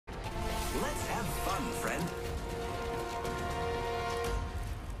fun, friend.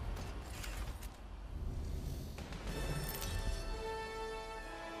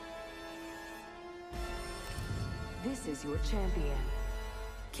 This is your champion.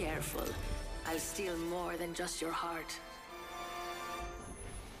 Careful. I'll steal more than just your heart.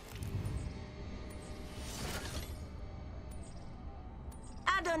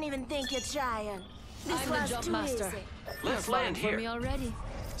 I don't even think you're trying. This I'm the was jump too master. easy. Let's You're land falling for here. me already.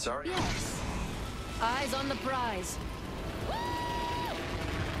 Sorry. Yes. Eyes on the prize.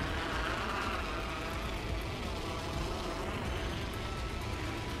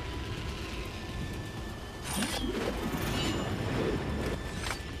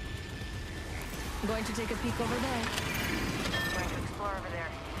 Going to take a peek over there. Going to explore over there.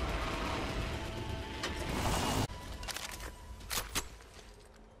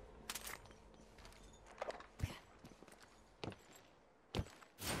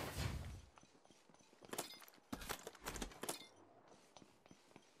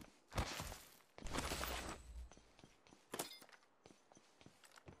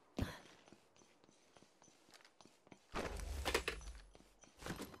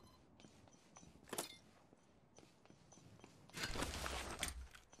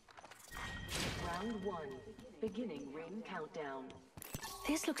 Round 1. Beginning ring countdown.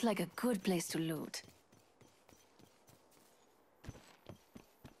 This looks like a good place to loot.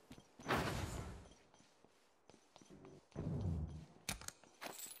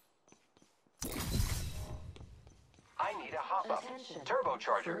 I need a hop-up. Attention.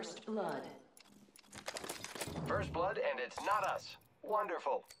 Turbocharger. First blood. First blood, and it's not us.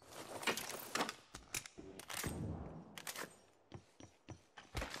 Wonderful.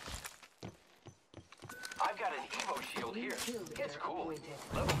 I've got an Evo shield here. It's cool.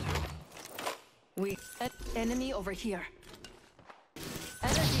 Level 2. Enemy over here.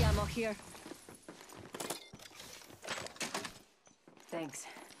 Energy ammo here. Thanks.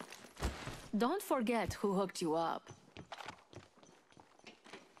 Don't forget who hooked you up.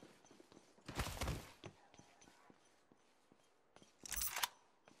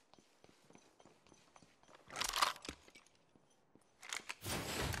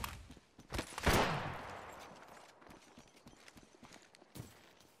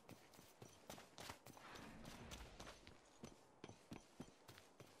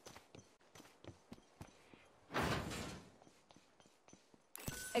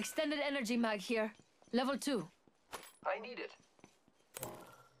 Extended energy mag here. Level 2. I need it.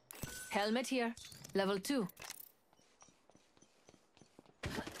 Helmet here. Level 2.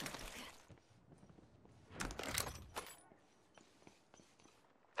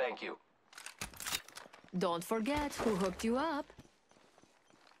 Thank you. Don't forget who hooked you up.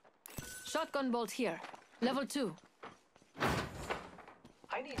 Shotgun bolt here. Level 2.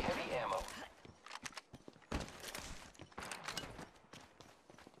 I need heavy ammo.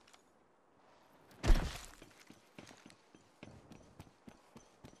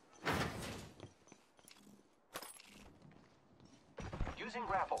 Using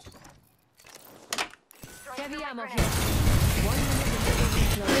grapple. Heavy ammo here. 1 minute until the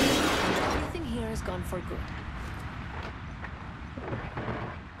reload, and everything here is gone for good.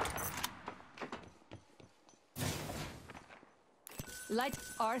 Light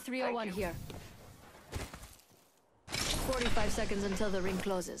R301 here. 45 seconds until the ring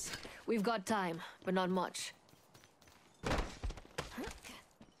closes. We've got time, but not much.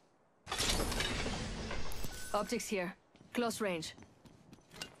 Optics here. Close range.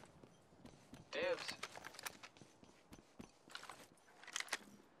 Dibs.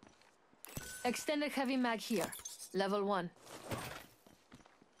 Extended heavy mag here. Level 1.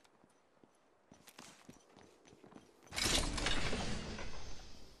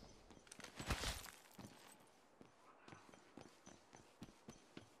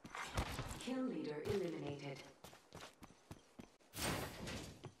 Kill leader eliminated.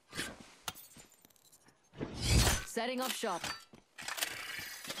 Setting up shop.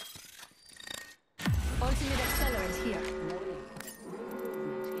 Ultimate accelerant here.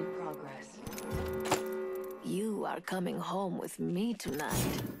 Movement in progress. You are coming home with me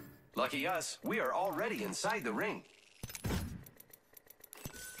tonight. Lucky us, we are already inside the ring.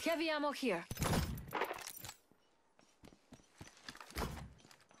 Heavy ammo here.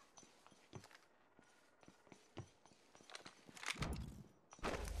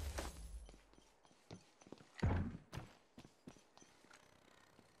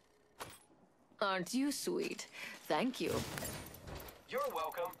 Aren't you sweet? Thank you. You're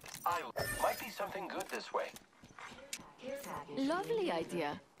welcome. Might be something good this way. Care package. Lovely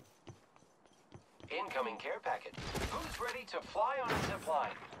idea. Incoming care packet. Who's ready to fly on a zip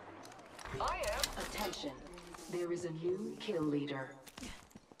line? I am. Attention. There is a new kill leader.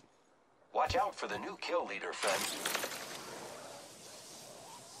 Watch out for the new kill leader, friend.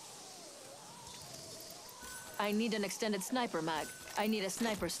 I need an extended sniper mag. I need a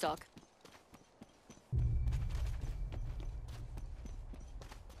sniper stock.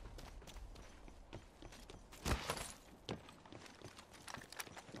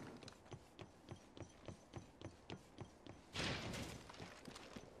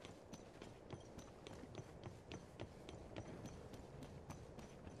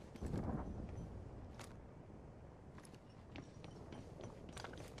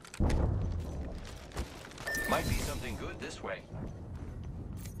 Might be something good this way.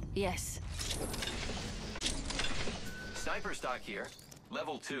 Yes. Sniper stock here.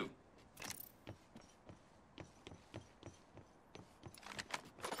 Level 2.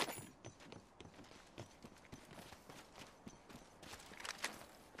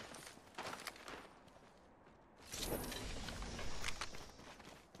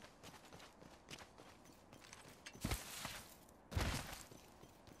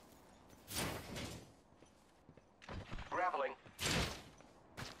 Grappling.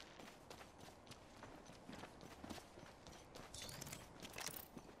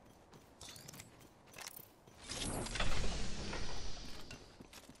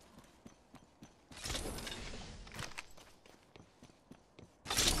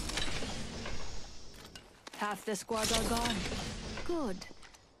 Half the squad are gone. Good.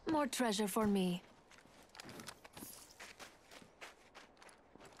 More treasure for me.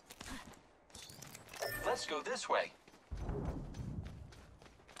 Let's go this way.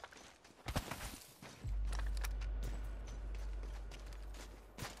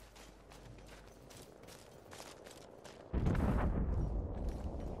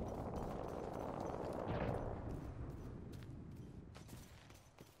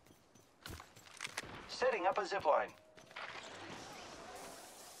 Setting up a zipline.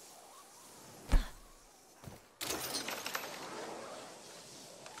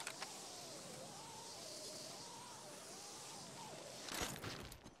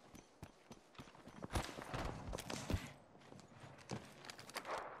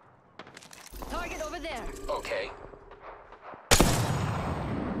 Target over there. Okay.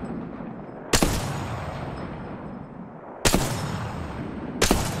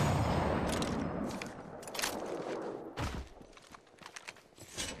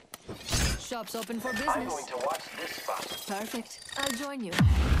 Shop's open for I'm business. going to watch this spot. Perfect. I'll join you.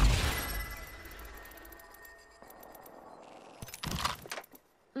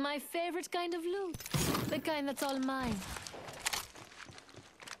 My favorite kind of loot. The kind that's all mine.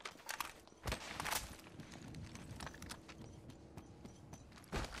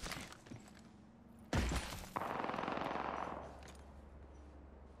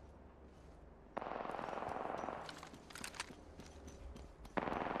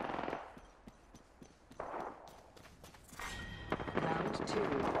 Round 2.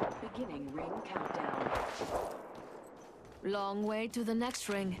 Beginning ring countdown. Long way to the next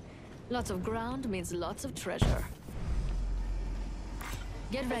ring. Lots of ground means lots of treasure.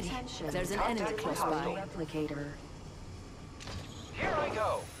 Get ready. Attention. There's an enemy close by. Replicator. Here I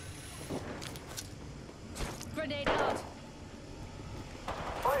go. Grenade out.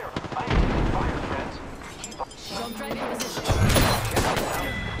 Fire! I am fire, friends. Keep up. Don't drive in position. I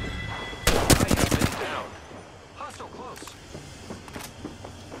have been down. Hostile close.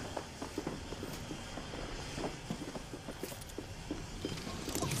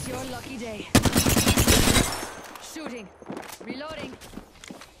 It's your lucky day. Shooting. Reloading.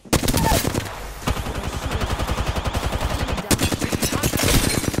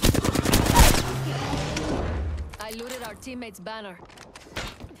 I looted our teammate's banner.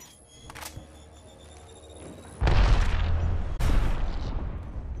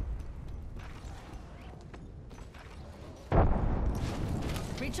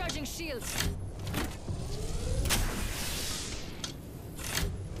 Recharging shields.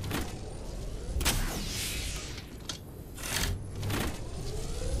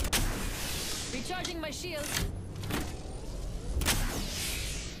 Recharging my shields.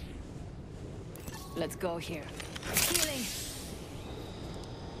 Let's go here. Healing.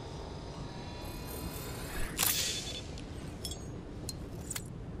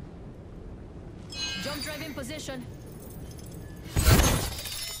 Jump drive in position.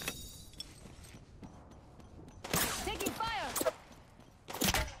 Taking fire.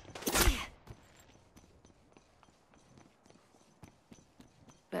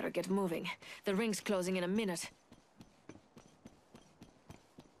 Better get moving. The ring's closing in a minute.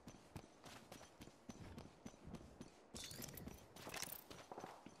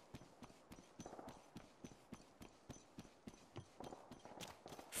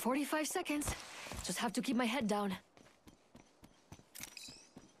 45 seconds. Just have to keep my head down.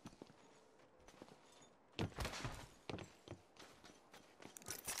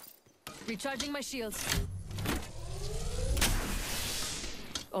 Recharging my shields.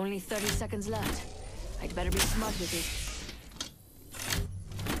 Only 30 seconds left. I'd better be smart with it.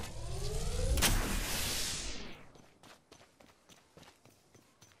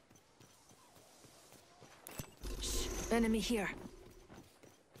 Shh, enemy here.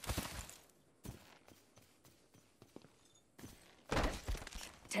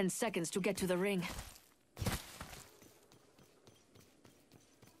 Ten seconds to get to the ring.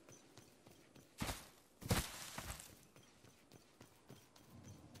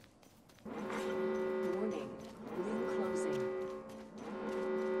 Warning. Ring closing.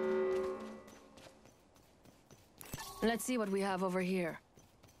 Let's see what we have over here.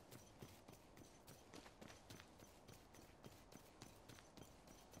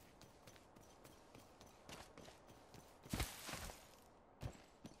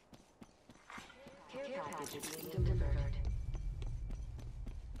 Care package being delivered.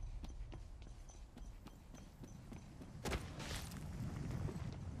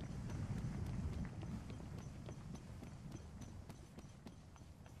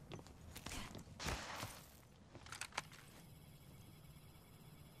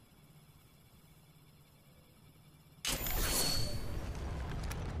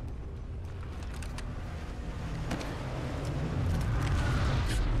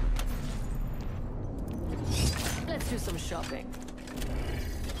 Let's do some shopping.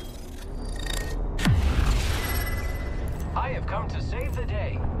 I have come to save the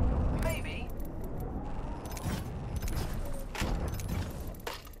day. Maybe.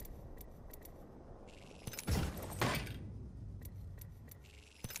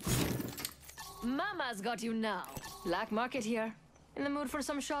 Mama's got you now. Black market here. In the mood for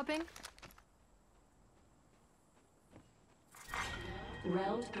some shopping?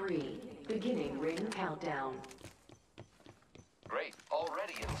 Round 3. Beginning ring countdown. Great.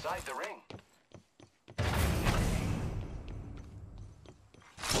 Already inside the ring.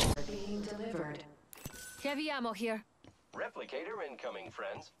 Being delivered. Heavy ammo here. Replicator incoming,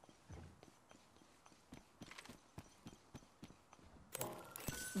 friends.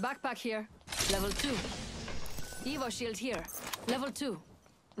 Backpack here. Level 2. Evo shield here. Level 2.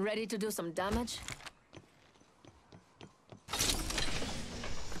 Ready to do some damage?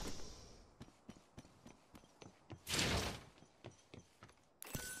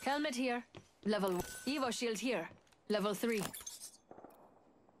 Helmet here. Level 1. Evo shield here. Level 3.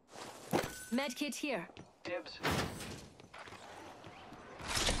 Medkit here. Dibs.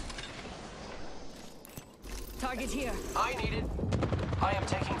 Target here. I need it. I am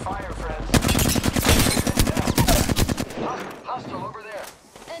taking fire, friends. Hostile over there.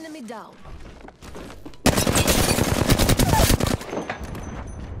 Enemy down.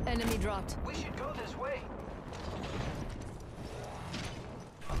 Enemy dropped. We should go this way.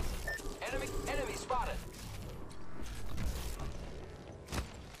 Enemy spotted.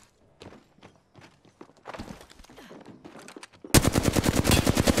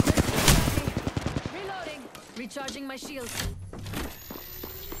 Reloading. Recharging my shields.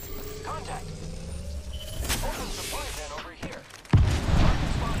 Contact.